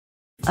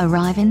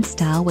Arrive in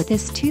style with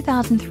this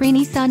 2003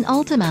 Nissan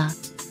Altima.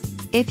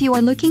 If you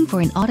are looking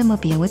for an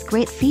automobile with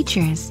great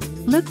features,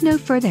 look no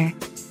further.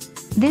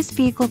 This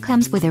vehicle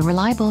comes with a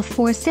reliable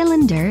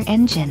 4-cylinder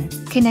engine,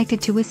 connected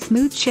to a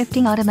smooth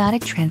shifting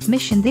automatic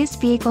transmission. This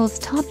vehicle's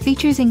top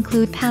features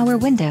include power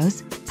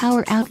windows,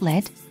 power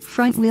outlet,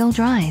 front-wheel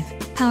drive,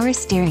 power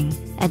steering,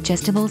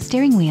 adjustable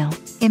steering wheel,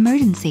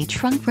 emergency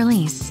trunk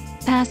release,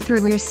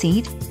 pass-through rear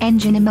seat,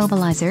 engine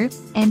immobilizer,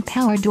 and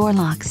power door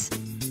locks.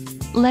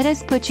 Let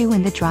us put you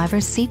in the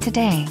driver's seat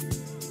today.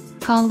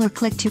 Call or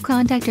click to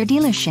contact our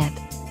dealership.